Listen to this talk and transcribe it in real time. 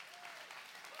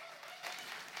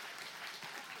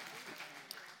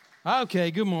Okay,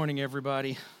 good morning,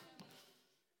 everybody.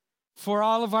 For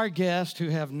all of our guests who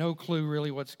have no clue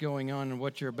really what's going on and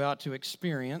what you're about to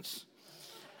experience,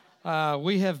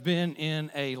 we have been in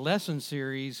a lesson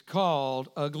series called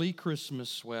Ugly Christmas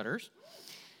Sweaters.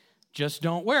 Just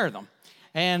don't wear them.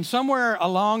 And somewhere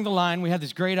along the line, we had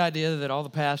this great idea that all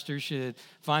the pastors should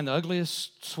find the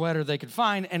ugliest sweater they could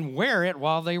find and wear it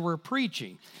while they were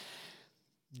preaching.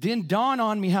 Didn't dawn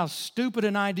on me how stupid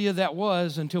an idea that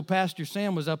was until Pastor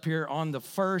Sam was up here on the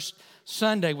first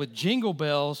Sunday with jingle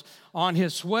bells on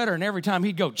his sweater, and every time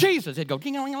he'd go, Jesus, it'd go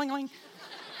ding-a-ling-a-ling-a-ling.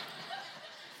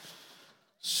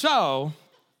 So,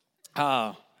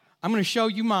 I'm going to show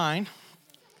you mine,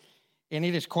 and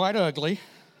it is quite ugly.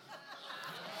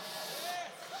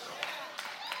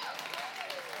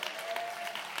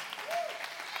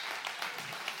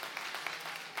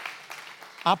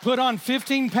 I put on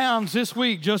 15 pounds this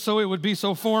week just so it would be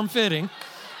so form-fitting.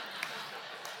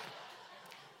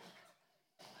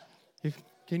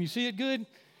 Can you see it good?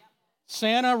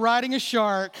 Santa riding a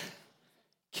shark,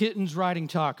 kittens riding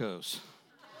tacos.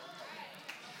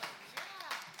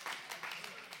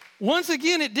 Once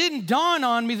again, it didn't dawn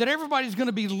on me that everybody's going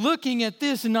to be looking at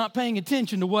this and not paying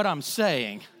attention to what I'm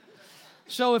saying.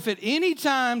 So if at any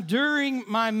time during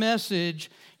my message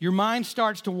your mind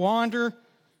starts to wander,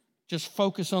 just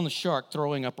focus on the shark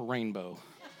throwing up a rainbow,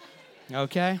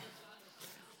 okay?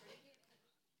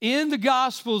 In the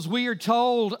Gospels, we are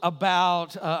told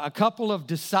about a couple of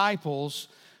disciples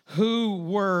who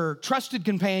were trusted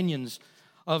companions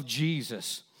of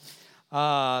Jesus.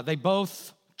 They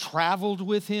both traveled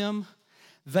with him.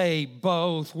 They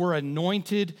both were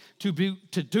anointed to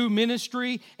do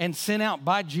ministry and sent out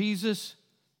by Jesus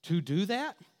to do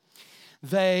that.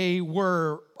 They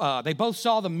both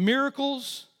saw the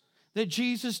miracles that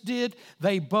Jesus did.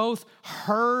 They both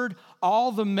heard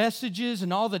all the messages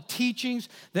and all the teachings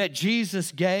that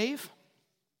Jesus gave.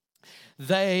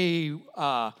 They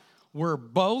were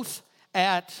both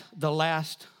at the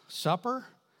Last Supper,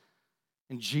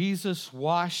 and Jesus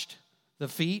washed the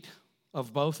feet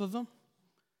of both of them.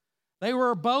 They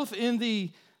were both in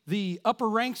the upper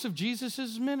ranks of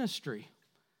Jesus' ministry.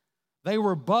 They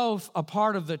were both a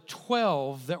part of the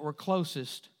 12 that were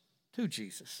closest to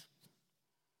Jesus.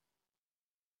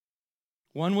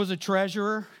 One was a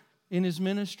treasurer in his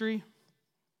ministry,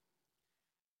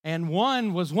 and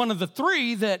one was one of the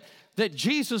three that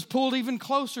Jesus pulled even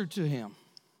closer to him.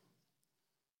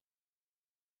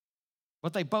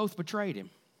 But they both betrayed him.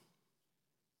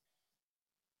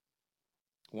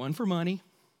 One for money,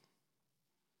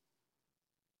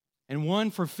 and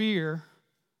one for fear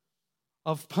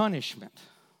of punishment.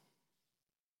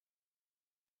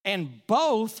 And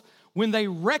both, when they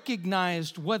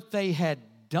recognized what they had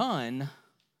done,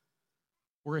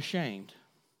 were ashamed.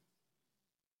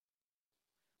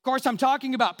 Of course, I'm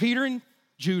talking about Peter and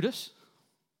Judas.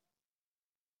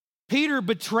 Peter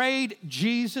betrayed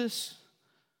Jesus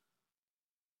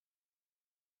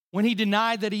when he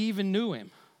denied that he even knew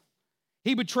him.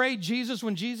 He betrayed Jesus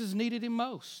when Jesus needed him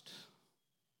most.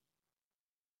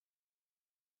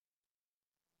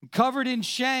 Covered in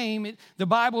shame, the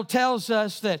Bible tells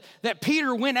us that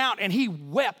Peter went out and he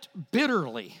wept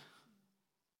bitterly.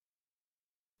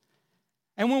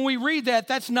 And when we read that,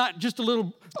 that's not just a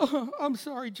little, oh, I'm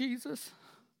sorry, Jesus.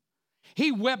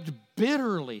 He wept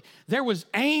bitterly. There was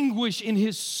anguish in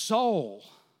his soul.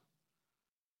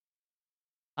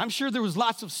 I'm sure there was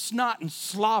lots of snot and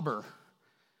slobber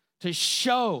to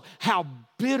show how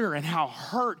bitter and how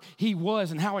hurt he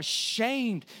was and how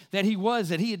ashamed that he was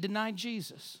that he had denied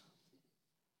Jesus.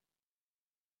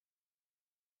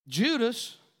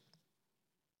 Judas,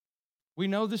 we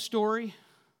know the story,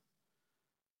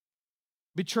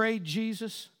 betrayed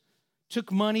Jesus,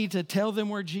 took money to tell them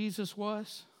where Jesus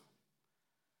was.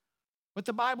 But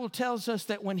the Bible tells us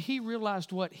that when he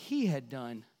realized what he had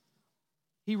done,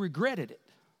 he regretted it.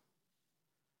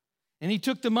 And he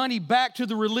took the money back to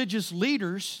the religious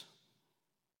leaders,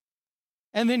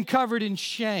 and then covered in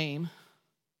shame,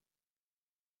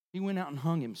 he went out and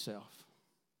hung himself.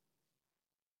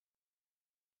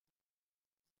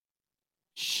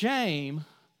 Shame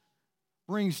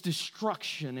brings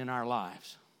destruction in our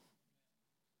lives.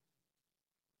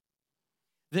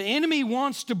 The enemy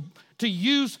wants to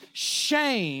use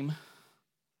shame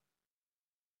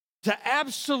to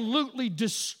absolutely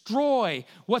destroy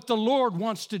what the Lord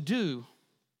wants to do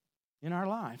in our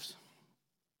lives.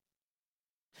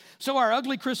 So our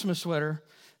ugly Christmas sweater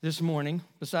this morning,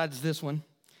 besides this one,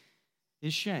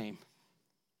 is shame.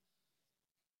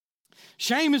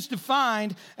 Shame is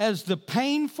defined as the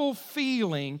painful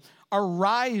feeling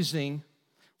arising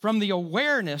from the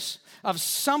awareness of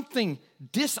something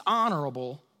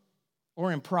dishonorable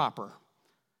or improper.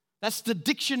 That's the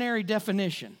dictionary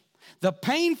definition. The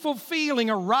painful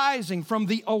feeling arising from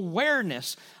the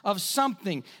awareness of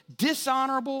something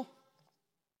dishonorable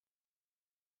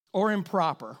or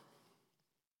improper.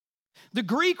 The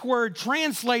Greek word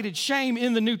translated shame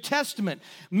in the New Testament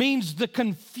means the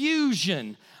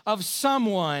confusion of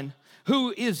someone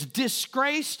who is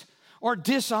disgraced or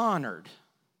dishonored.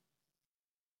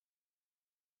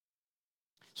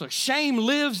 So shame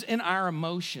lives in our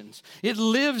emotions. It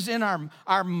lives in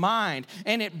our mind,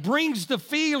 and it brings the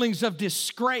feelings of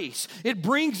disgrace. It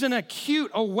brings an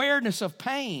acute awareness of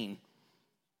pain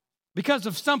because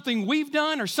of something we've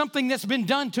done or something that's been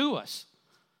done to us.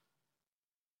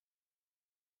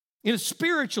 In a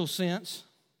spiritual sense,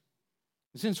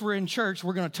 since we're in church,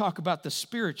 we're going to talk about the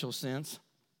spiritual sense.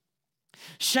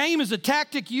 Shame is a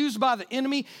tactic used by the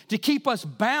enemy to keep us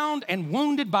bound and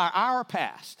wounded by our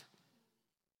past.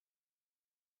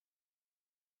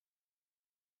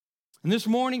 And this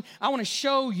morning, I want to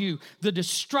show you the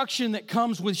destruction that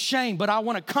comes with shame, but I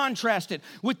want to contrast it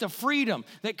with the freedom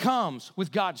that comes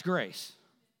with God's grace.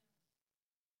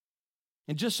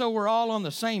 And just so we're all on the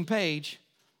same page,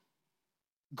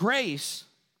 grace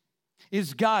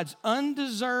is God's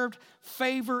undeserved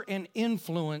favor and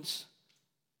influence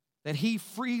that He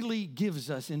freely gives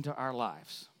us into our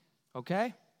lives.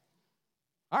 Okay?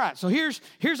 All right, so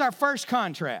here's our first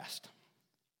contrast.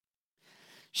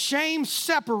 Shame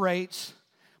separates,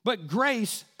 but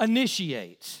grace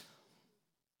initiates.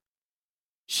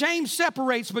 Shame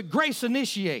separates, but grace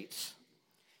initiates.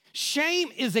 Shame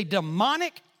is a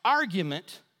demonic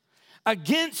argument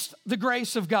against the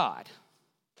grace of God.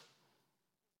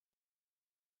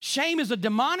 Shame is a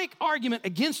demonic argument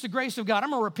against the grace of God.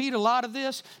 I'm going to repeat a lot of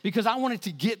this because I want it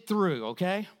to get through,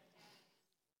 okay?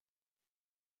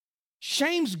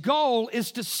 Shame's goal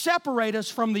is to separate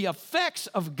us from the effects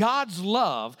of God's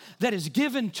love that is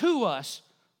given to us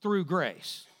through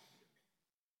grace.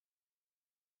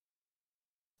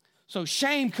 So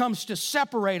shame comes to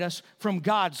separate us from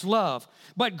God's love,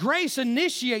 but grace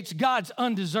initiates God's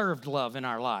undeserved love in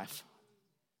our life.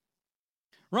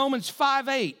 Romans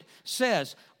 5:8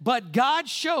 says, "But God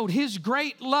showed His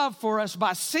great love for us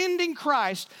by sending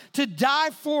Christ to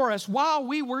die for us while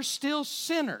we were still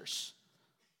sinners."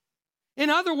 In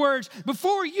other words,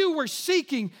 before you were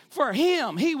seeking for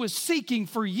Him, He was seeking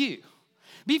for you.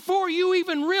 Before you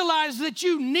even realized that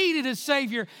you needed a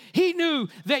Savior, He knew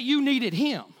that you needed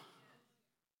Him.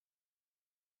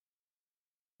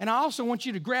 And I also want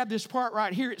you to grab this part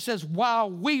right here. It says, while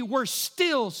we were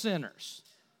still sinners.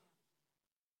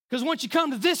 Because once you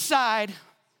come to this side,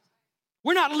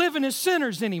 we're not living as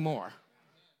sinners anymore.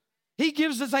 He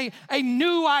gives us a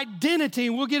new identity,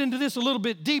 and we'll get into this a little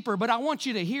bit deeper, but I want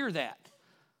you to hear that.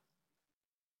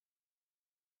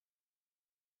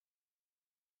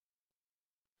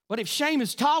 But if shame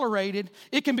is tolerated,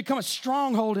 it can become a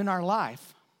stronghold in our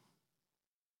life.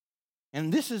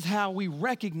 And this is how we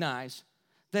recognize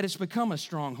that it's become a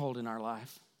stronghold in our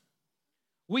life.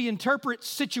 We interpret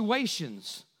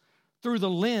situations through the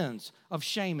lens of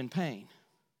shame and pain.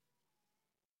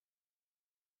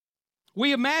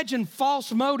 We imagine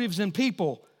false motives in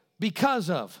people because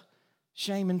of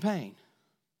shame and pain.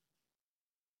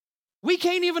 We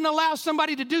can't even allow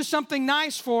somebody to do something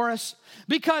nice for us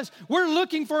because we're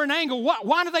looking for an angle.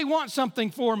 Why do they want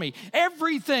something for me?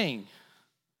 Everything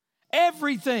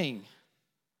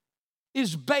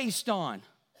is based on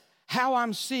how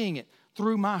I'm seeing it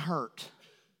through my hurt.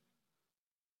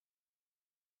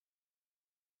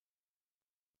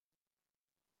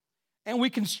 And we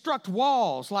construct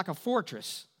walls like a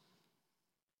fortress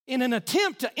in an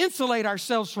attempt to insulate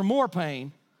ourselves from more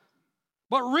pain.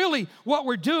 But really, what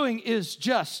we're doing is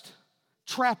just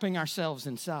trapping ourselves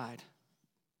inside.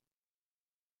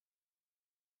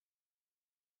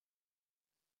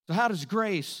 So how does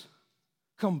grace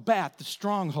combat the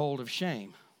stronghold of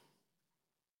shame?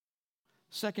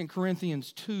 2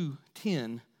 Corinthians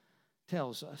 2:10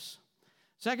 tells us.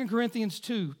 2 Corinthians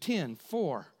 2:10,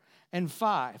 4 and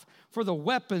 5. For the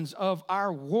weapons of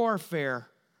our warfare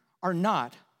are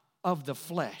not of the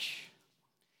flesh.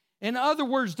 In other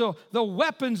words, the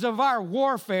weapons of our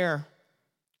warfare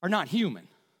are not human.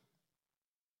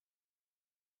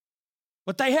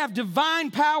 But they have divine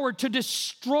power to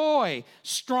destroy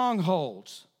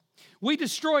strongholds. We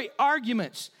destroy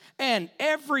arguments and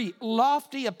every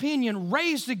lofty opinion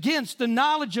raised against the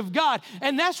knowledge of God.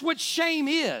 And that's what shame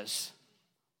is.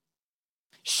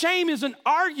 Shame is an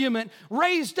argument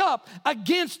raised up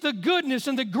against the goodness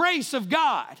and the grace of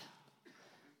God.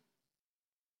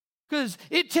 Because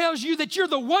it tells you that you're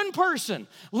the one person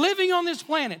living on this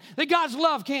planet that God's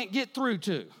love can't get through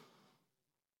to.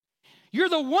 You're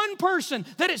the one person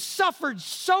that has suffered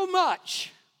so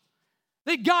much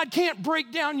that God can't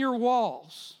break down your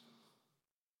walls.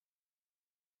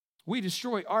 We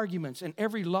destroy arguments and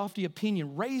every lofty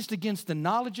opinion raised against the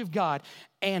knowledge of God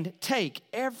and take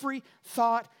every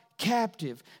thought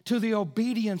captive to the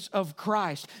obedience of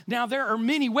Christ. Now, there are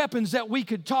many weapons that we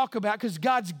could talk about because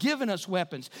God's given us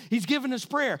weapons. He's given us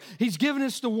prayer. He's given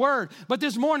us the word. But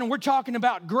this morning, we're talking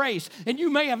about grace. And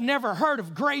you may have never heard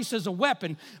of grace as a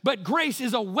weapon, but grace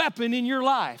is a weapon in your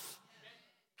life.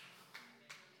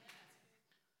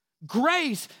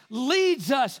 Grace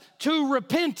leads us to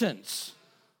repentance.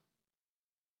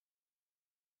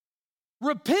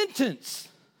 Repentance.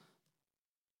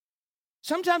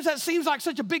 Sometimes that seems like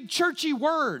such a big churchy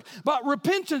word, but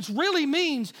repentance really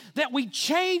means that we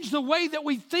change the way that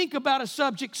we think about a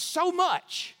subject so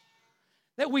much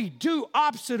that we do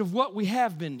opposite of what we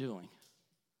have been doing.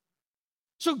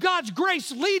 So God's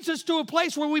grace leads us to a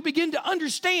place where we begin to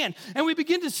understand and we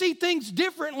begin to see things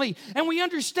differently and we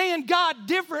understand God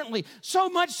differently, so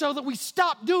much so that we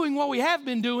stop doing what we have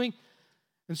been doing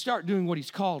and start doing what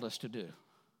He's called us to do.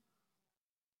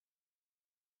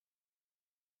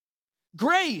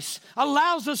 Grace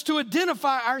allows us to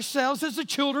identify ourselves as the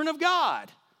children of God.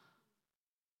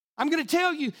 I'm going to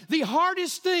tell you, the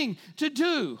hardest thing to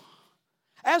do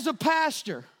as a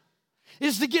pastor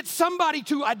is to get somebody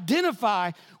to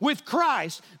identify with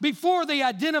Christ before they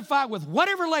identify with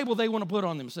whatever label they want to put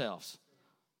on themselves.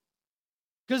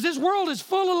 Because this world is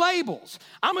full of labels.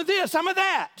 I'm a this, I'm a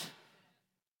that.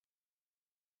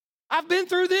 I've been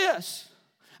through this.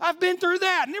 I've been through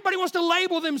that. And everybody wants to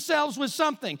label themselves with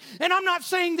something. And I'm not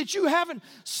saying that you haven't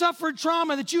suffered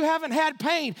trauma, that you haven't had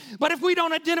pain. But if we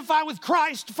don't identify with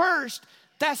Christ first,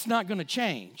 that's not going to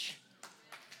change.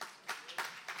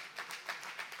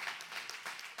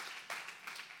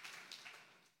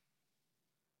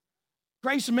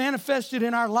 Grace manifested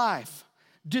in our life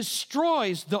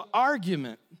destroys the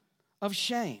argument of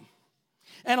shame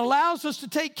and allows us to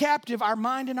take captive our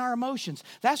mind and our emotions.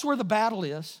 That's where the battle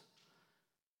is.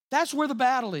 That's where the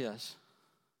battle is.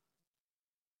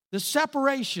 The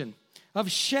separation of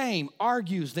shame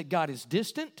argues that God is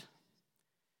distant,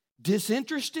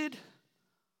 disinterested,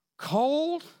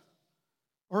 cold,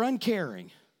 or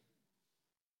uncaring.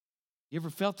 You ever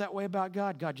felt that way about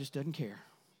God? God just doesn't care.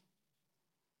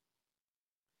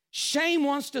 Shame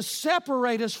wants to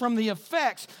separate us from the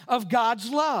effects of God's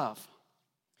love.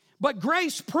 But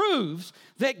grace proves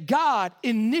that God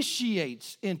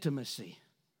initiates intimacy.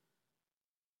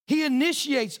 He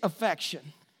initiates affection.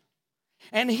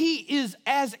 And He is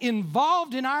as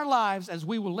involved in our lives as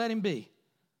we will let Him be.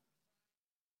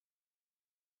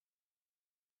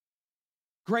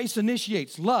 Grace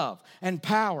initiates love and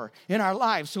power in our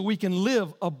lives so we can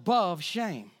live above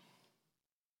shame.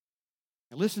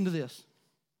 Now listen to this.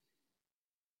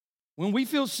 When we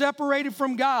feel separated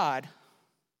from God,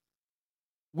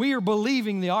 we are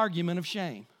believing the argument of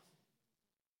shame.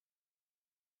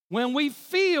 When we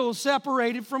feel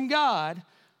separated from God,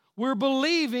 we're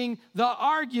believing the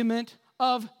argument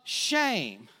of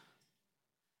shame.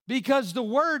 Because the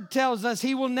Word tells us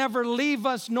He will never leave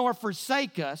us nor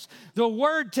forsake us. The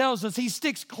Word tells us He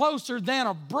sticks closer than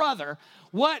a brother.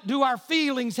 What do our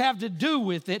feelings have to do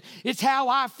with it? It's how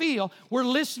I feel. We're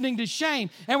listening to shame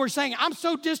and we're saying, I'm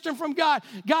so distant from God.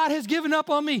 God has given up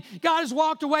on me. God has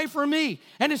walked away from me.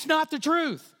 And it's not the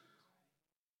truth.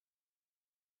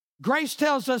 Grace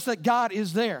tells us that God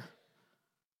is there.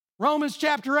 Romans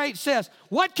chapter 8 says,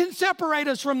 what can separate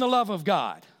us from the love of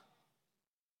God?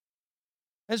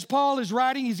 As Paul is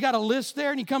writing, he's got a list there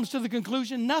and he comes to the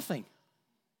conclusion, nothing.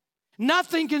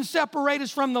 Nothing can separate us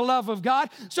from the love of God.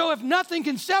 So if nothing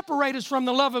can separate us from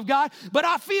the love of God, but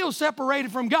I feel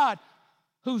separated from God,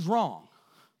 who's wrong?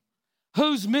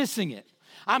 Who's missing it?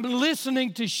 I'm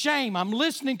listening to shame. I'm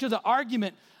listening to the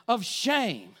argument of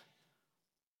shame.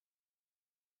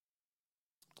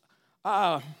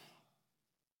 When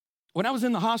I was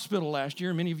in the hospital last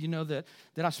year, many of you know that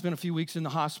I spent a few weeks in the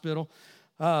hospital.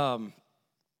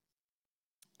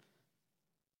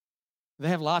 They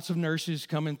have lots of nurses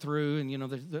coming through, and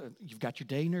you've got your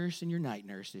day nurse and your night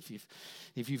nurse.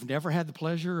 If you've never had the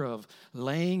pleasure of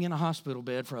laying in a hospital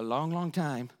bed for a long, long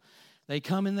time, they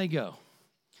come and they go.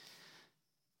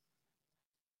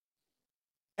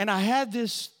 And I had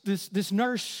this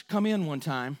nurse come in one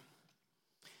time,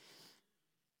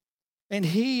 and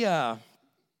he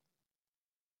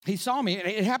saw me.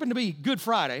 It happened to be Good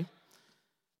Friday,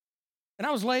 and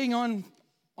I was laying on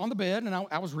the bed, and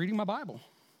I was reading my Bible.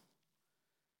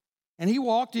 And he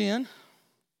walked in,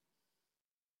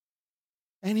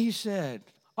 and he said,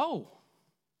 oh,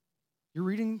 you're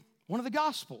reading one of the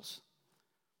Gospels.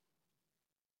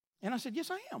 And I said, yes,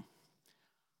 I am.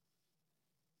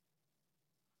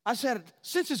 I said,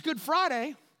 since it's Good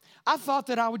Friday, I thought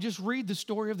that I would just read the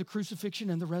story of the crucifixion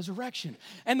and the resurrection.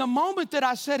 And the moment that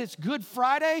I said it's Good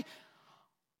Friday,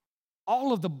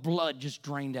 all of the blood just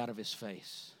drained out of his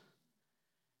face.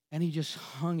 And he just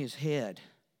hung his head.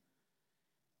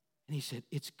 And he said,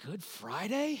 it's Good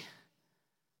Friday?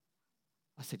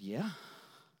 I said, yeah.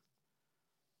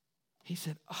 He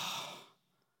said, oh.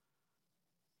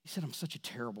 He said, I'm such a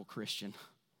terrible Christian.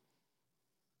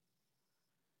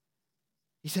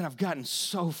 He said, I've gotten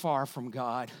so far from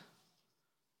God.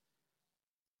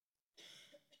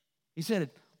 He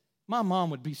said, my mom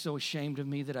would be so ashamed of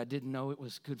me that I didn't know it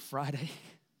was Good Friday.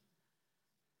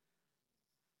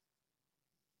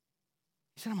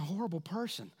 He said, I'm a horrible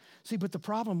person. See, but the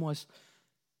problem was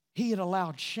he had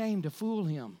allowed shame to fool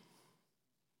him.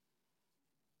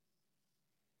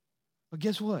 But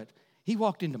guess what? He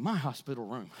walked into my hospital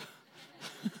room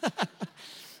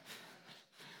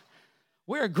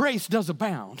where grace does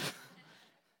abound.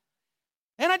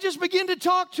 And I just began to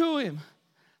talk to him.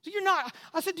 So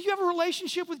I said, do you have a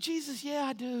relationship with Jesus? Yeah,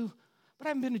 I do. But I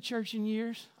haven't been to church in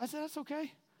years. I said, that's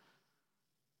okay.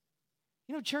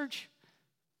 You know, church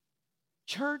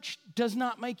does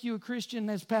not make you a Christian,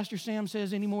 as Pastor Sam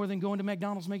says, any more than going to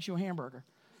McDonald's makes you a hamburger.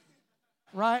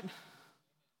 Right?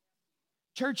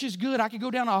 Church is good. I could go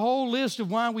down a whole list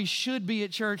of why we should be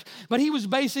at church, but he was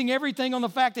basing everything on the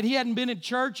fact that he hadn't been at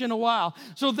church in a while.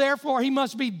 So therefore, he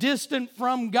must be distant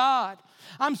from God.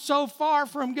 I'm so far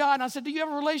from God. And I said, do you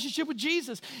have a relationship with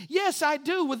Jesus? Yes, I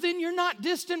do. Well, then you're not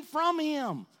distant from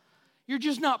him. You're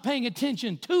just not paying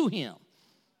attention to him.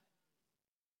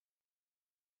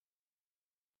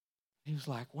 He was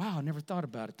like, wow, I never thought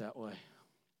about it that way.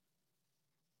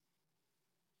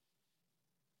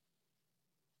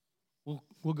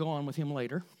 We'll go on with him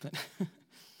later.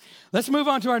 Let's move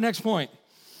on to our next point.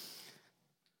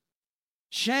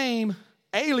 Shame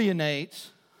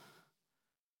alienates,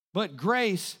 but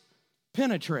grace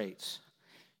penetrates.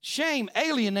 Shame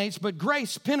alienates, but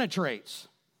grace penetrates.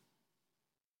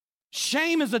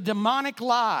 Shame is a demonic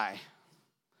lie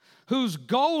whose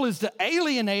goal is to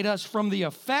alienate us from the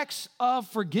effects of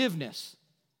forgiveness.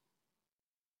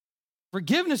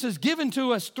 Forgiveness is given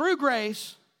to us through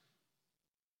grace,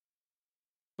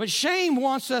 but shame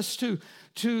wants us to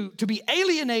be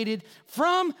alienated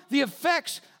from the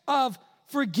effects of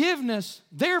forgiveness.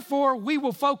 Therefore, we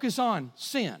will focus on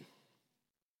sin.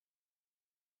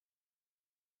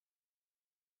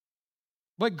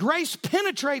 But grace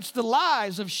penetrates the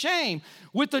lies of shame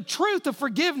with the truth of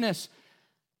forgiveness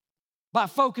by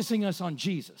focusing us on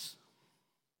Jesus.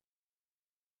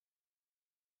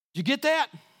 Did you get that?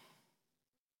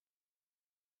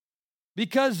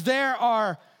 Because there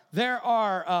are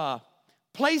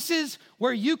places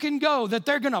where you can go that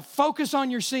they're going to focus on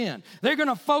your sin. They're going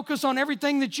to focus on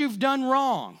everything that you've done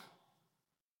wrong.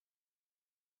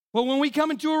 But when we come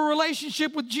into a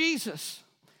relationship with Jesus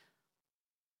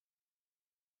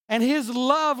and his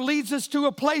love leads us to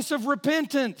a place of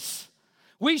repentance,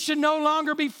 we should no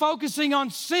longer be focusing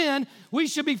on sin. We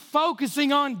should be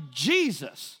focusing on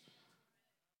Jesus.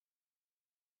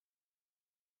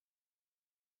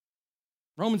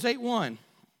 Romans 8:1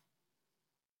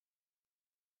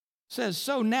 says,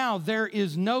 so now there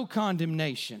is no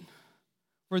condemnation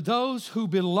for those who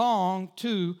belong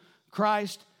to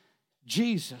Christ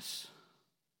Jesus.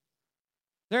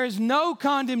 There is no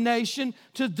condemnation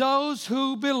to those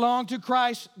who belong to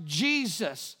Christ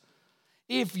Jesus.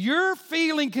 If you're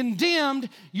feeling condemned,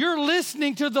 you're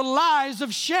listening to the lies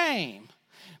of shame.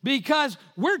 Because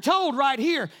we're told right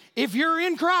here, if you're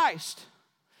in Christ,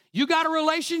 you got a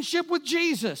relationship with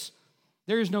Jesus,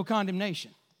 there is no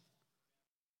condemnation.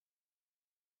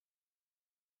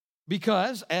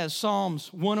 Because, as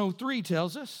Psalms 103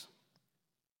 tells us,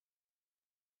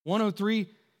 103,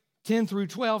 10 through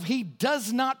 12, he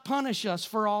does not punish us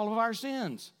for all of our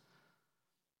sins.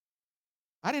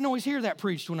 I didn't always hear that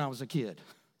preached when I was a kid.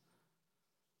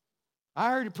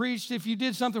 I heard it preached, if you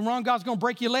did something wrong, God's going to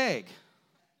break your leg.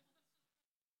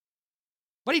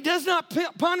 But he does not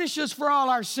punish us for all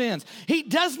our sins. He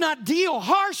does not deal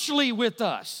harshly with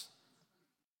us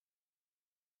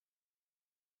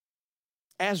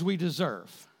as we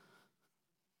deserve.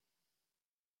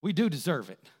 We do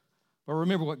deserve it. But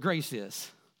remember what grace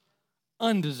is.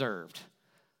 Undeserved.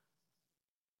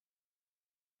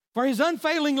 For his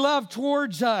unfailing love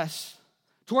towards us,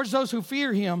 towards those who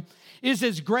fear him, is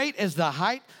as great as the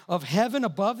height of heaven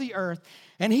above the earth.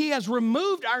 And he has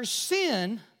removed our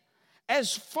sin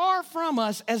as far from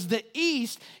us as the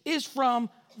east is from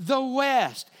the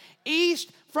west.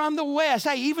 east from the west.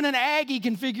 Hey, even an Aggie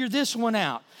can figure this one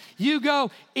out. You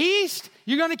go east,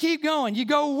 you're going to keep going. You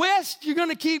go west, you're going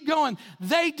to keep going.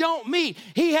 They don't meet.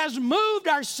 He has moved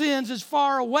our sins as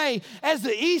far away as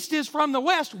the east is from the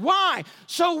west. Why?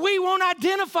 So we won't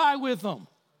identify with them.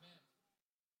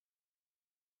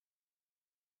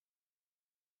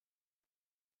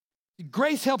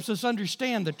 Grace helps us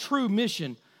understand the true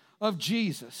mission of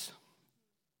Jesus.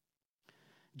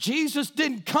 Jesus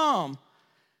didn't come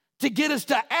to get us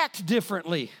to act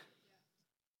differently,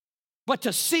 but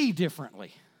to see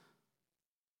differently.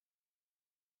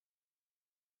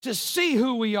 To see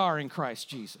who we are in Christ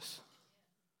Jesus.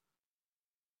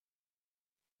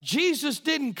 Jesus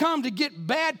didn't come to get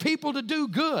bad people to do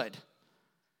good,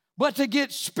 but to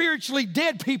get spiritually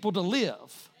dead people to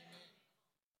live.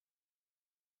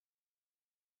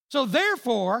 So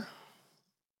therefore,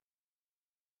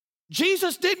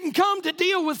 Jesus didn't come to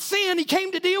deal with sin, he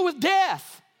came to deal with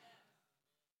death.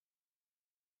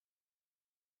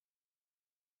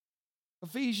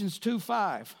 Ephesians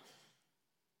 2:5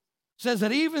 says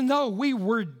that even though we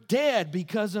were dead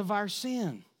because of our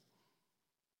sin,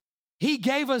 he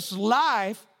gave us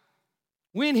life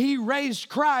when he raised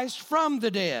Christ from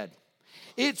the dead.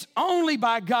 It's only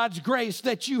by God's grace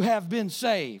that you have been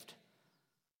saved.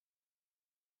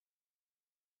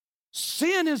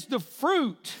 Sin is the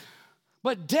fruit,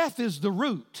 but death is the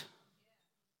root.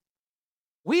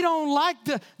 We don't like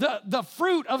the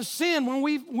fruit of sin when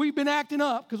we've been acting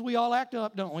up, because we all act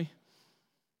up, don't we?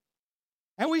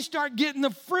 And we start getting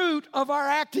the fruit of our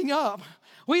acting up.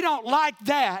 We don't like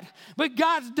that. But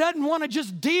God doesn't want to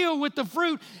just deal with the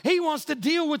fruit. He wants to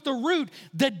deal with the root,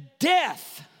 the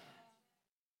death.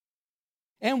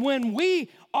 And when we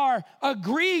are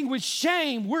agreeing with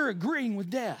shame, we're agreeing with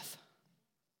death.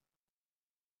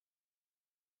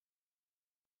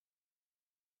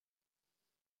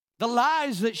 The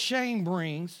lies that shame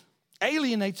brings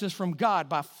alienates us from God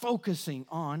by focusing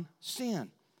on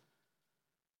sin.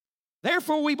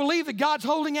 Therefore, we believe that God's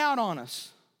holding out on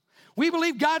us. We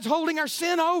believe God's holding our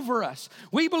sin over us.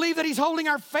 We believe that he's holding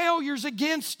our failures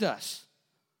against us.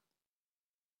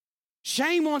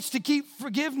 Shame wants to keep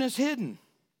forgiveness hidden,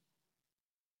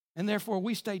 and therefore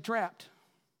we stay trapped.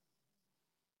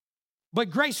 But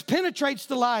grace penetrates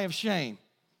the lie of shame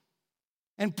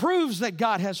and proves that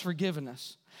God has forgiven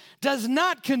us, does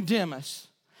not condemn us,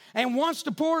 and wants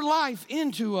to pour life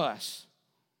into us.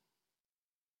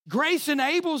 Grace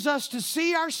enables us to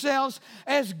see ourselves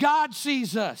as God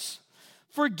sees us,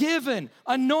 forgiven,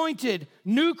 anointed,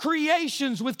 new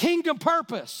creations with kingdom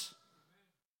purpose.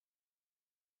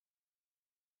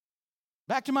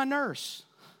 Back to my nurse.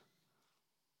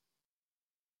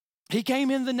 He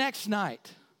came in the next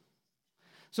night.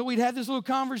 So we'd had this little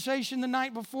conversation the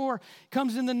night before,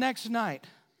 comes in the next night.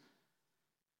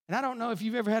 And I don't know if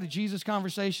you've ever had a Jesus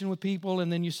conversation with people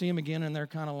and then you see them again and they're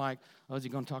kind of like, oh, is he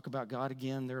going to talk about God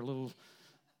again? They're a little,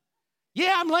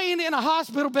 yeah, I'm laying in a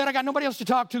hospital bed. I got nobody else to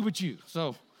talk to but you.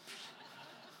 So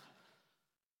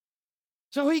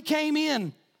he came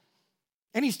in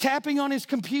and he's tapping on his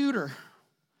computer.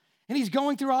 And he's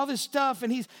going through all this stuff,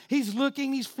 and he's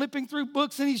looking, he's flipping through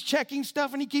books, and he's checking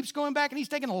stuff, and he keeps going back, and he's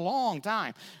taking a long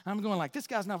time. I'm going like, this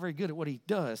guy's not very good at what he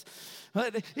does.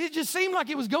 But it just seemed like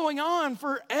it was going on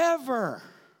forever.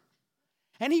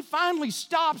 And he finally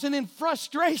stops, and in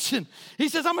frustration, he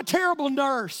says, I'm a terrible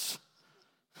nurse.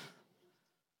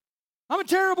 I'm a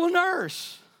terrible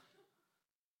nurse.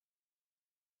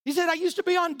 He said, I used to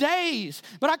be on days,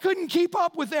 but I couldn't keep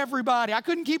up with everybody. I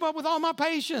couldn't keep up with all my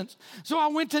patients. So I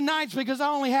went to nights because I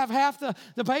only have half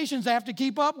the patients. I have to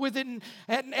keep up with it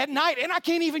at night, and I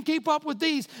can't even keep up with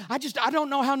these. I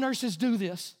don't know how nurses do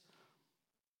this.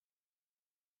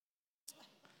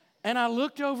 And I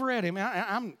looked over at him.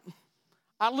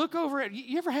 I look over at,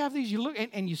 you ever have these? You look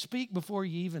and you speak before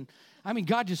you even,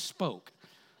 God just spoke.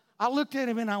 I looked at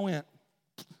him and I went,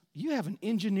 you have an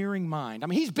engineering mind.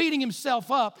 He's beating himself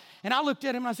up. And I looked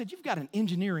at him and I said, you've got an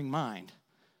engineering mind.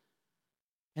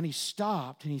 And he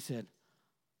stopped and he said,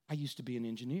 I used to be an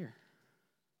engineer.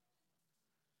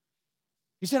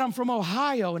 He said, I'm from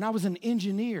Ohio and I was an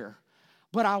engineer.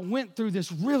 But I went through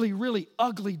this really, really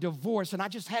ugly divorce and I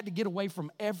just had to get away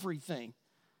from everything.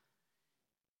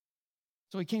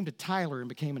 So he came to Tyler and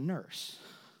became a nurse.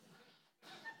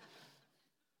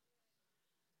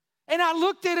 And I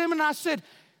looked at him and I said,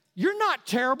 you're not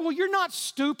terrible, you're not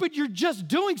stupid, you're just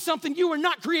doing something you were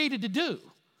not created to do.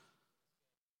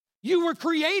 You were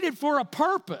created for a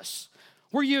purpose.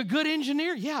 Were you a good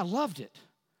engineer? Yeah, I loved it.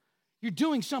 You're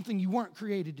doing something you weren't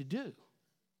created to do.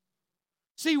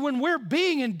 See, when we're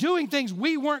being and doing things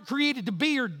we weren't created to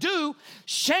be or do,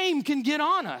 shame can get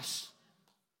on us.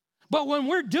 But when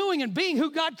we're doing and being who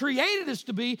God created us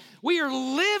to be, we are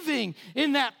living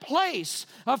in that place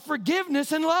of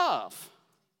forgiveness and love.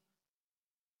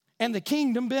 And the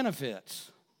kingdom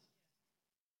benefits.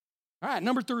 All right,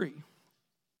 number 3.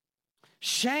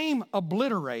 Shame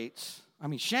obligates,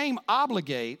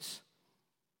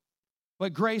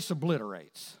 but grace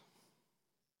obliterates.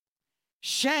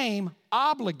 Shame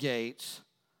obligates,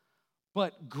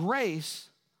 but grace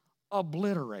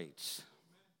obliterates.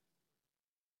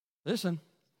 Listen,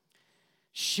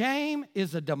 shame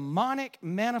is a demonic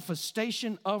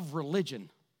manifestation of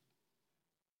religion.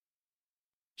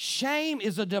 Shame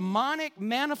is a demonic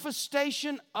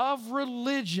manifestation of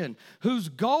religion whose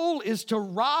goal is to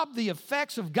rob the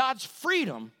effects of God's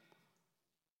freedom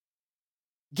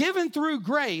given through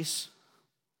grace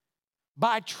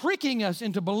by tricking us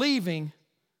into believing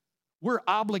we're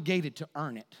obligated to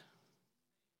earn it.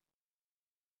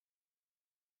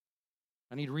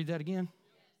 I need to read that again.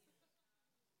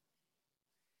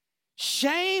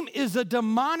 Shame is a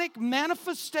demonic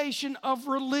manifestation of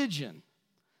religion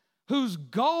whose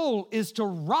goal is to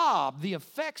rob the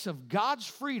effects of God's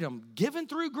freedom given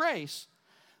through grace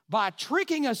by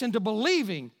tricking us into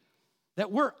believing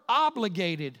that we're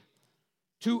obligated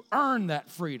to earn that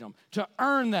freedom, to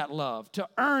earn that love, to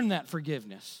earn that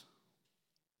forgiveness.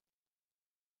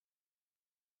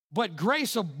 But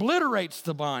grace obliterates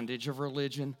the bondage of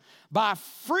religion by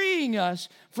freeing us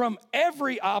from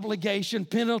every obligation,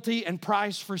 penalty, and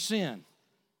price for sin.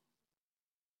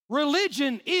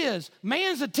 Religion is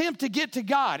man's attempt to get to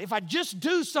God. If I just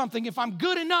do something, if I'm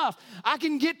good enough, I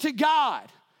can get to God.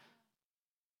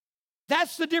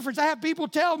 That's the difference. I have people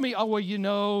tell me, oh, well, you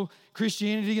know,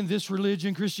 Christianity and this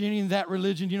religion, Christianity and that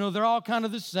religion, you know, they're all kind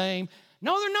of the same.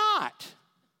 No, they're not.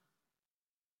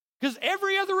 Because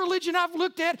every other religion I've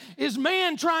looked at is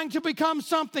man trying to become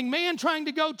something, man trying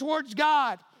to go towards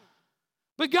God.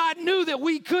 But God knew that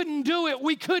we couldn't do it,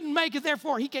 we couldn't make it,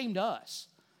 therefore He came to us.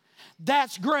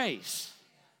 That's grace.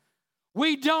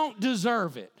 We don't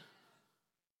deserve it.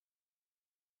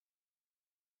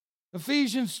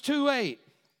 Ephesians 2:8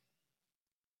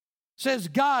 says,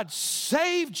 God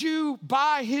saved you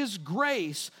by His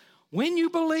grace when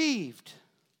you believed.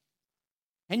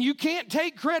 And you can't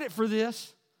take credit for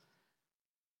this.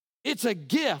 It's a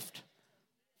gift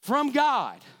from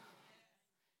God.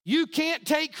 You can't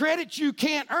take credit, you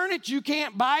can't earn it, you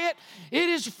can't buy it. It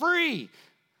is free.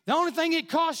 The only thing it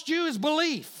costs you is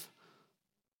belief.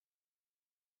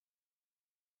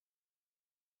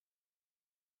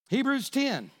 Hebrews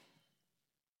 10,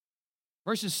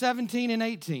 verses 17 and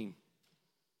 18.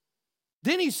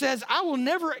 Then he says, I will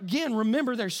never again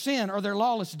remember their sin or their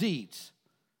lawless deeds.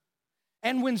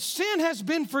 And when sin has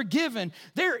been forgiven,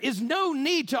 there is no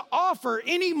need to offer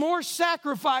any more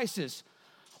sacrifices.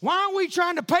 Why are we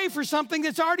trying to pay for something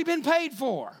that's already been paid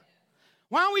for?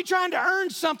 Why are we trying to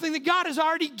earn something that God has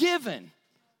already given?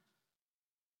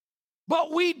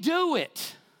 But we do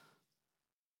it.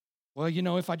 Well, you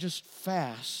know, if I just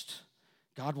fast,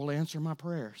 God will answer my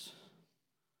prayers.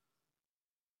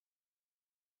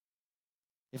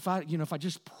 If I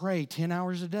just pray 10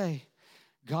 hours a day,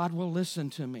 God will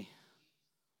listen to me.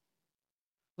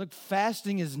 Look,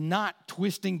 fasting is not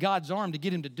twisting God's arm to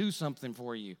get Him to do something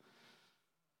for you.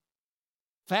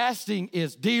 Fasting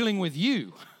is dealing with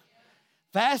you.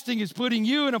 Fasting is putting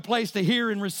you in a place to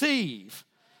hear and receive.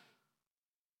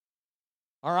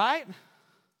 All right?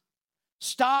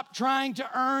 Stop trying to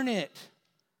earn it.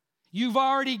 You've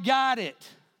already got it.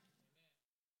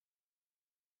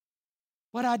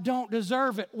 But I don't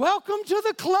deserve it. Welcome to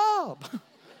the club.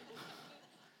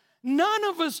 None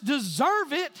of us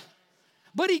deserve it,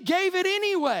 but He gave it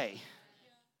anyway.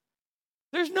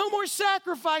 There's no more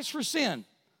sacrifice for sin.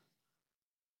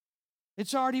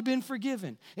 It's already been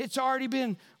forgiven. It's already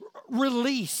been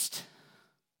released.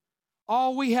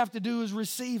 All we have to do is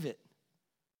receive it.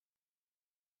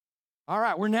 All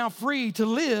right, we're now free to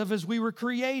live as we were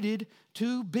created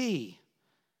to be.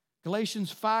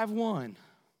 Galatians 5:1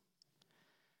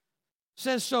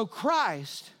 says, so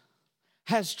Christ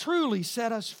has truly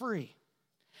set us free.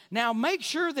 Now make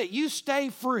sure that you stay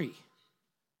free.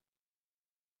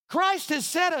 Christ has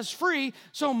set us free,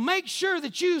 so make sure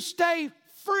that you stay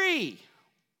free.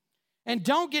 And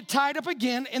don't get tied up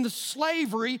again in the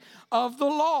slavery of the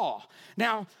law.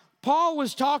 Now, Paul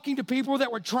was talking to people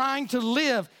that were trying to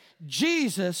live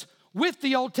Jesus with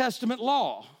the Old Testament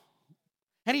law.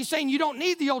 And he's saying you don't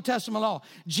need the Old Testament law.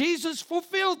 Jesus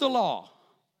fulfilled the law.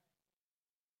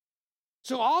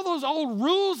 So all those old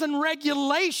rules and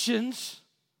regulations,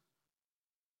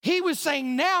 he was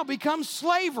saying now become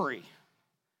slavery.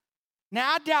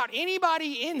 Now, I doubt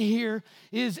anybody in here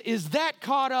is that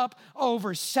caught up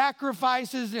over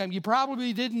sacrifices. You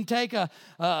probably didn't take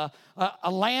a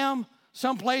lamb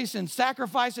someplace and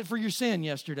sacrifice it for your sin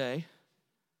yesterday.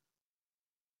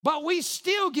 But we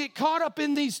still get caught up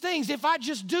in these things. If I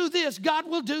just do this, God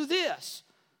will do this.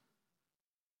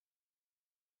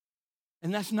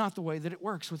 And that's not the way that it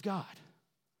works with God.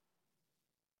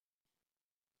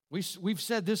 We've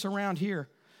said this around here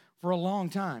for a long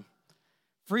time.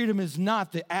 Freedom is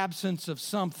not the absence of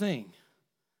something.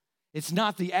 It's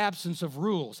not the absence of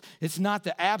rules. It's not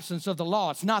the absence of the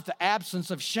law. It's not the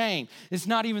absence of shame. It's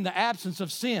not even the absence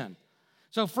of sin.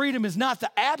 So freedom is not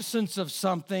the absence of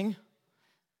something.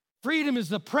 Freedom is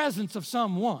the presence of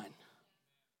someone.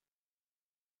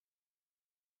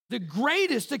 The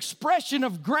greatest expression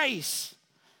of grace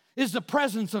is the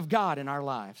presence of God in our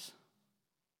lives.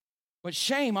 But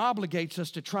shame obligates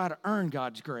us to try to earn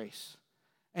God's grace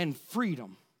and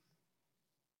freedom.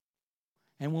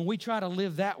 And when we try to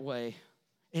live that way,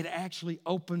 it actually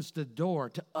opens the door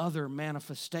to other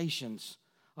manifestations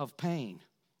of pain,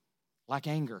 like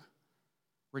anger,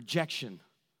 rejection,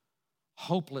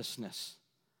 hopelessness,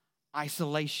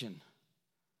 isolation,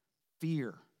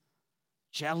 fear,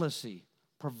 jealousy,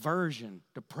 perversion,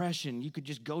 depression. You could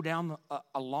just go down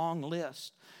a long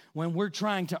list. When we're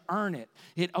trying to earn it,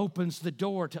 it opens the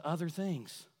door to other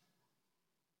things.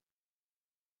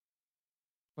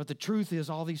 But the truth is,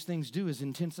 all these things do is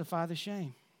intensify the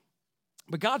shame.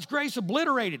 But God's grace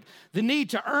obliterated the need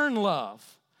to earn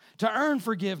love, to earn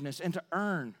forgiveness, and to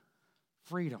earn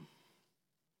freedom.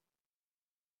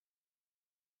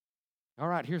 All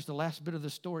right, here's the last bit of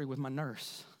the story with my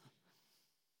nurse.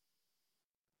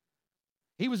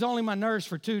 He was only my nurse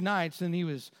for 2 nights, and he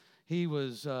was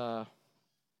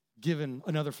given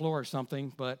another floor or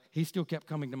something, but he still kept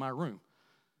coming to my room.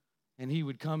 And he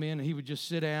would come in, and he would just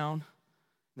sit down.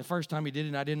 The first time he did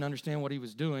it, I didn't understand what he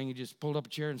was doing. He just pulled up a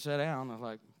chair and sat down. I was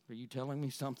like, "Are you telling me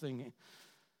something?"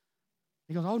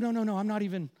 He goes, "Oh, no, I'm not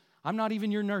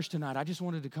even your nurse tonight. I just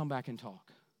wanted to come back and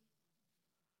talk."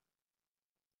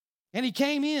 And he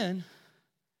came in,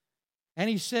 and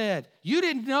he said, "You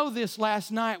didn't know this last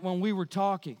night when we were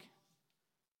talking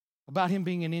about him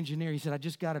being an engineer." He said, "I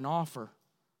just got an offer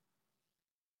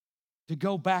to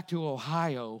go back to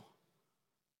Ohio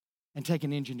and take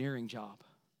an engineering job."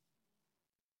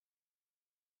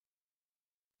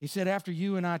 He said, "After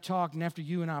you and I talked and after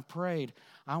you and I prayed,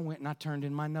 I went and I turned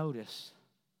in my notice."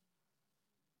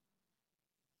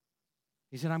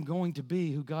 He said, "I'm going to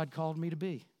be who God called me to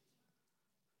be."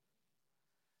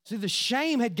 See, the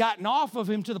shame had gotten off of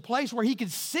him to the place where he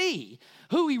could see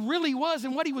who he really was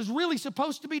and what he was really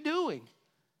supposed to be doing.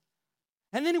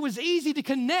 And then it was easy to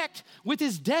connect with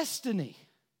his destiny.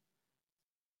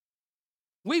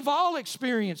 We've all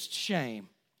experienced shame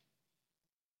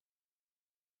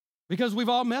because we've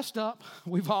all messed up.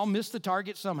 We've all missed the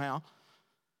target somehow.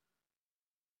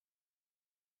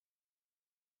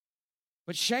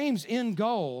 But shame's end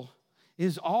goal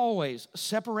is always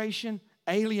separation,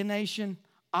 alienation,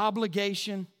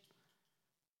 obligation,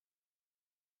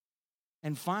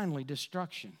 and finally,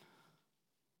 destruction.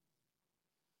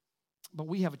 But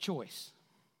we have a choice.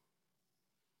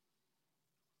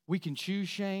 We can choose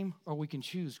shame or we can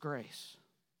choose grace.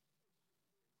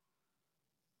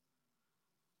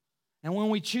 And when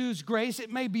we choose grace,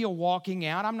 it may be a walking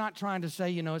out. I'm not trying to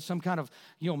say, it's some kind of,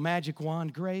 magic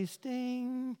wand, grace,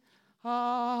 ding,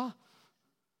 ah.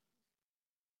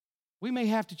 We may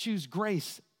have to choose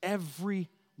grace every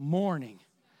morning.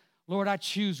 Lord, I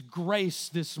choose grace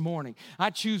this morning. I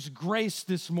choose grace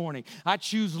this morning. I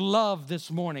choose love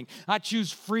this morning. I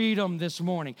choose freedom this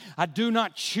morning. I do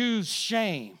not choose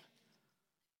shame.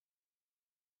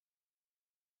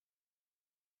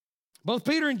 Both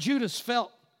Peter and Judas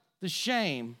felt the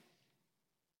shame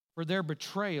for their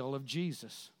betrayal of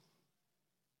Jesus.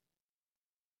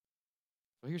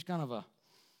 So here's kind of a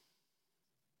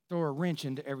throw a wrench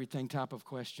into everything type of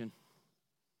question.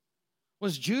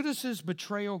 Was Judas's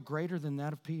betrayal greater than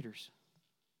that of Peter's?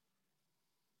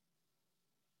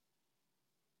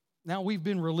 Now, we've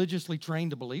been religiously trained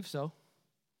to believe so.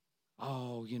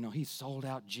 Oh, he sold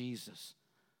out Jesus.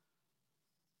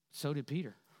 So did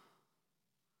Peter.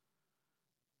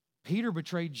 Peter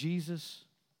betrayed Jesus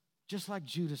just like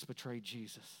Judas betrayed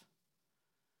Jesus.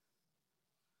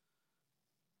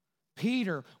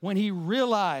 Peter, when he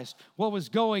realized what was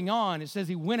going on, it says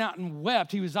he went out and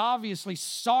wept. He was obviously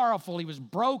sorrowful. He was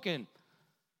broken.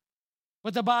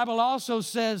 But the Bible also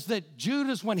says that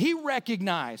Judas, when he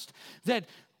recognized that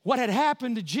what had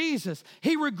happened to Jesus,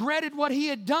 he regretted what he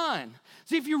had done.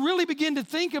 See, if you really begin to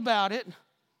think about it,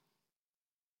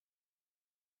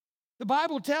 The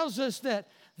Bible tells us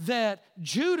that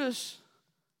Judas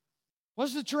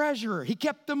was the treasurer. He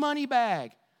kept the money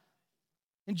bag.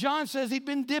 And John says he'd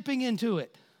been dipping into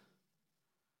it.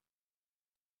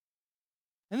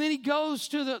 And then he goes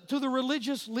to the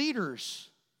religious leaders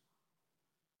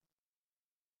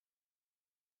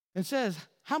and says,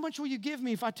 how much will you give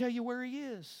me if I tell you where he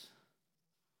is?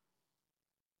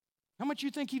 How much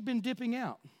you think he'd been dipping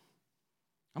out?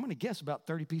 I'm going to guess about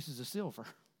 30 pieces of silver.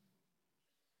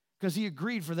 Because he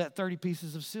agreed for that 30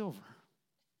 pieces of silver.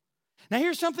 Now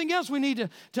here's something else we need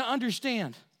to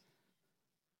understand.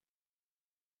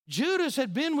 Judas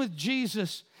had been with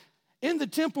Jesus in the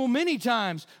temple many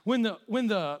times when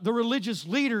the religious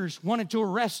leaders wanted to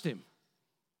arrest him.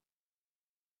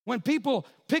 When people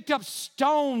picked up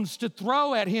stones to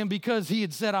throw at him because he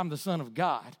had said, I'm the Son of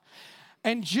God.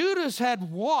 And Judas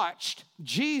had watched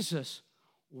Jesus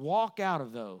walk out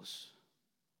of those.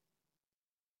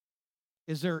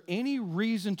 Is there any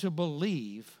reason to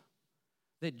believe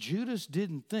that Judas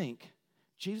didn't think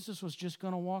Jesus was just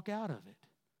going to walk out of it?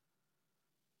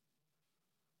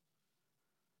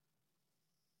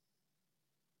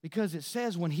 Because it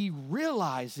says when he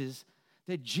realizes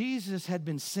that Jesus had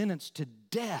been sentenced to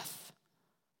death,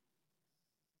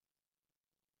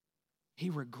 he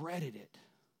regretted it.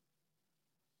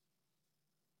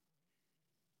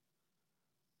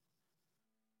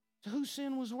 So whose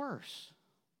sin was worse?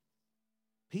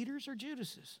 Peter's or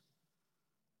Judas's?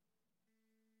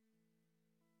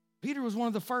 Peter was one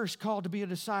of the first called to be a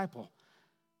disciple.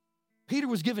 Peter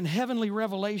was given heavenly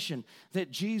revelation that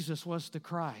Jesus was the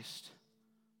Christ.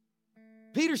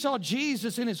 Peter saw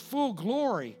Jesus in his full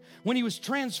glory when he was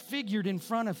transfigured in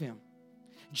front of him.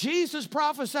 Jesus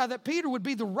prophesied that Peter would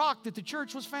be the rock that the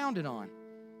church was founded on.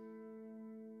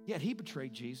 Yet he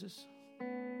betrayed Jesus.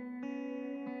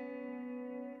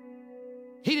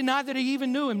 He denied that he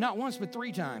even knew him, not once, but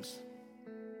 3 times.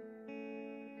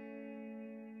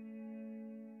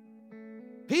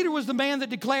 Peter was the man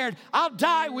that declared, I'll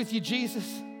die with you, Jesus.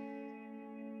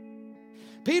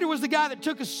 Peter was the guy that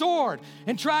took a sword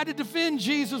and tried to defend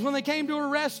Jesus when they came to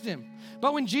arrest him.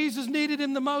 But when Jesus needed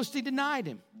him the most, he denied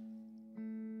him.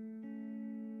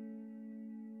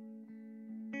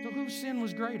 So whose sin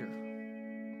was greater?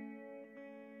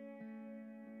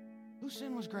 Whose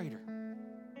sin was greater?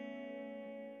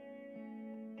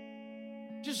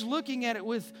 Just looking at it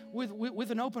with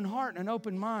an open heart and an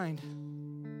open mind,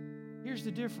 here's the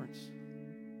difference.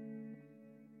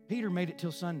 Peter made it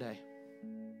till Sunday.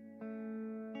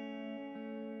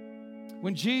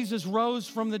 When Jesus rose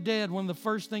from the dead, one of the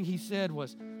first things he said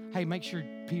was, hey, make sure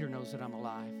Peter knows that I'm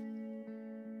alive.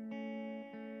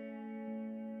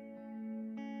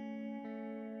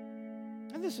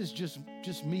 And this is just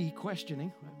me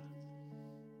questioning.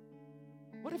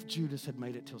 What if Judas had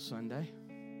made it till Sunday?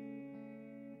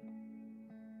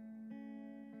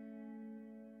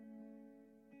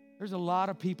 There's a lot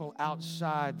of people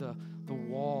outside the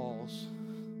walls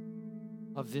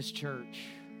of this church.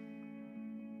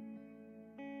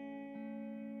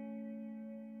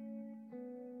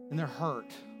 And they're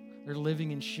hurt. They're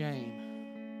living in shame.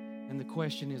 And the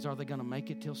question is, are they going to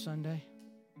make it till Sunday?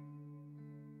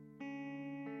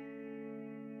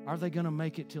 Are they going to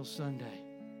make it till Sunday?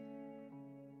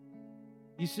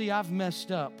 You see, I've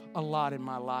messed up a lot in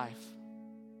my life.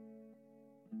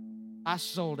 I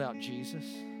sold out Jesus.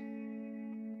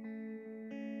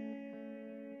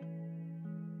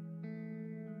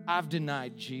 I've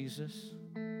denied Jesus.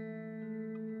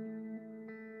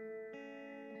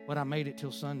 But I made it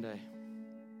till Sunday.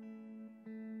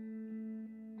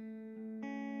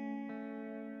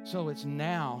 So it's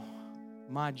now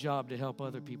my job to help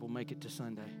other people make it to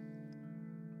Sunday.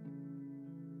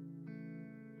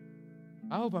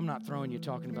 I hope I'm not throwing you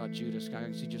talking about Judas. I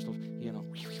can see just,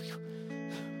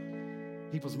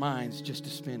 people's minds just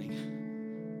spinning.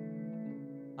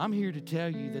 I'm here to tell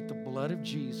you that the blood of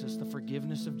Jesus, the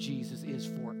forgiveness of Jesus is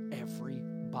for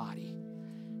everybody.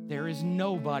 There is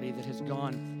nobody that has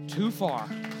gone too far.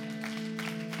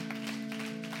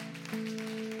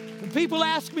 When people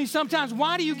ask me sometimes,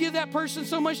 why do you give that person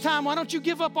so much time? Why don't you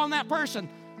give up on that person?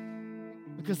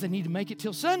 Because they need to make it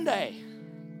till Sunday.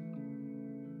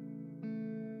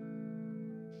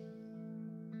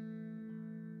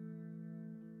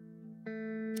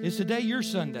 Is today your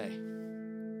Sunday?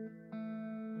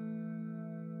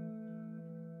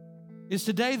 Is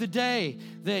today the day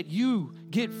that you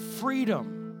get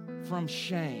freedom from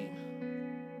shame?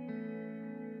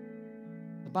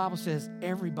 The Bible says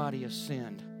everybody has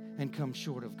sinned and come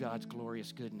short of God's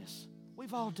glorious goodness.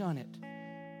 We've all done it.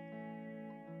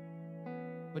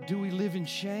 But do we live in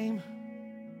shame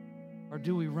or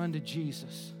do we run to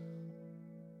Jesus?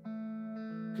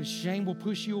 Because shame will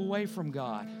push you away from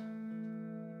God,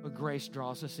 but grace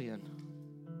draws us in.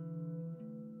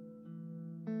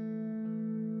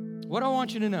 What I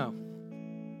want you to know,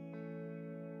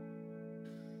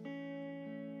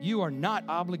 you are not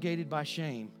obligated by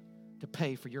shame to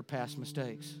pay for your past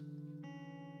mistakes.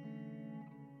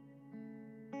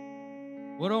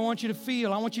 What do I want you to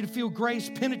feel? I want you to feel grace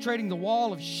penetrating the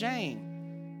wall of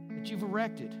shame that you've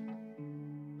erected.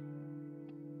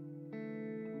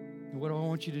 And what do I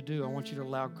want you to do? I want you to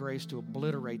allow grace to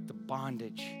obliterate the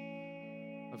bondage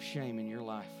of shame in your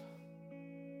life.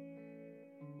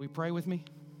 Will you pray with me?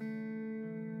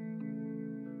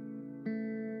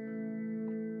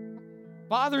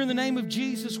 Father, in the name of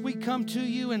Jesus, we come to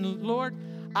you, and Lord,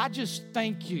 I just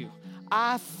thank you.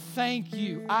 I thank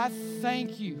you. I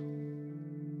thank you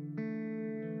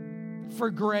for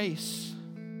grace.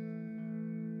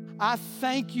 I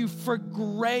thank you for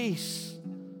grace.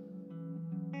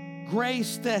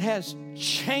 Grace that has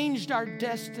changed our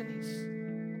destinies,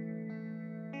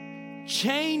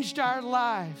 changed our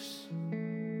lives.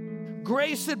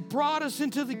 Grace that brought us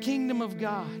into the kingdom of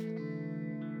God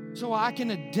so I can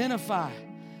identify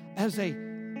as a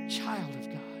child of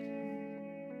God.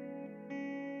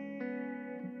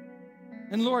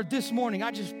 And Lord, this morning,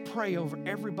 I just pray over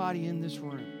everybody in this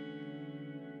room.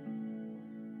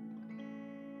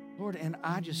 Lord, and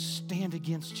I just stand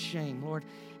against shame, Lord,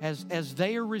 as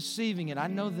they are receiving it. I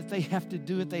know that they have to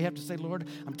do it. They have to say, Lord,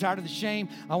 I'm tired of the shame.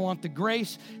 I want the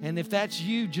grace. And if that's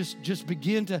you, just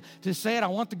begin to say it. I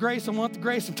want the grace. I want the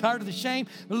grace. I'm tired of the shame.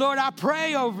 But Lord, I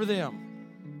pray over them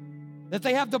that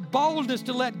they have the boldness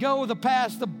to let go of the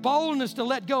past, the boldness to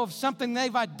let go of something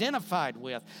they've identified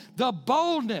with, the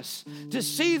boldness to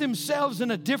see themselves in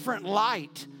a different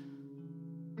light,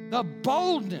 the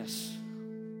boldness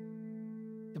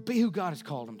to be who God has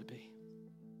called them to be.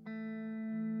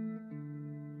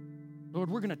 Lord,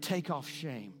 we're going to take off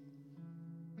shame.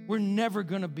 We're never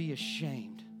going to be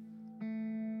ashamed.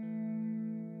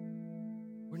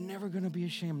 We're never going to be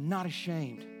ashamed. I'm not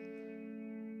ashamed.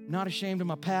 Not ashamed of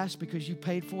my past because you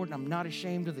paid for it, and I'm not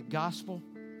ashamed of the gospel,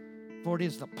 for it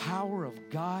is the power of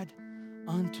God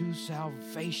unto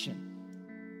salvation.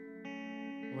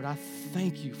 Lord, I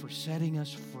thank you for setting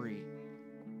us free.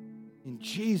 In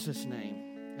Jesus'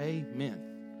 name, amen.